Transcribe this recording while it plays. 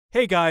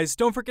Hey guys,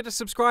 don't forget to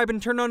subscribe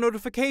and turn on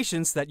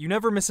notifications so that you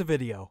never miss a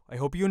video. I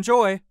hope you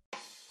enjoy.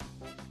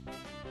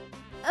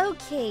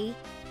 Okay,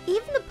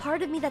 even the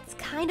part of me that's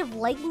kind of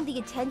liking the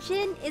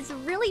attention is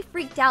really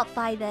freaked out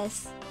by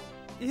this.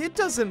 It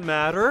doesn't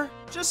matter,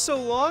 just so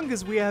long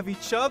as we have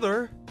each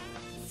other.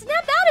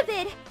 Snap out of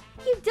it!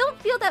 You don't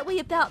feel that way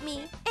about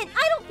me, and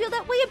I don't feel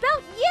that way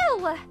about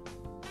you!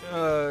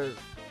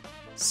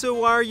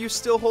 So why are you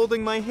still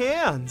holding my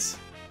hands?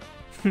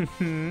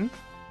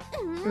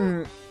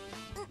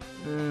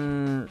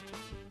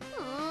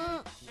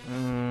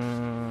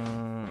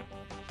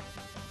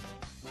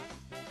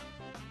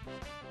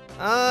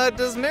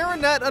 Does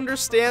Marinette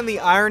understand the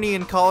irony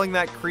in calling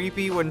that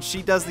creepy when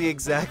she does the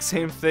exact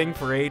same thing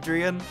for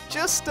Adrien?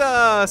 Just,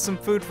 some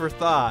food for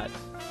thought.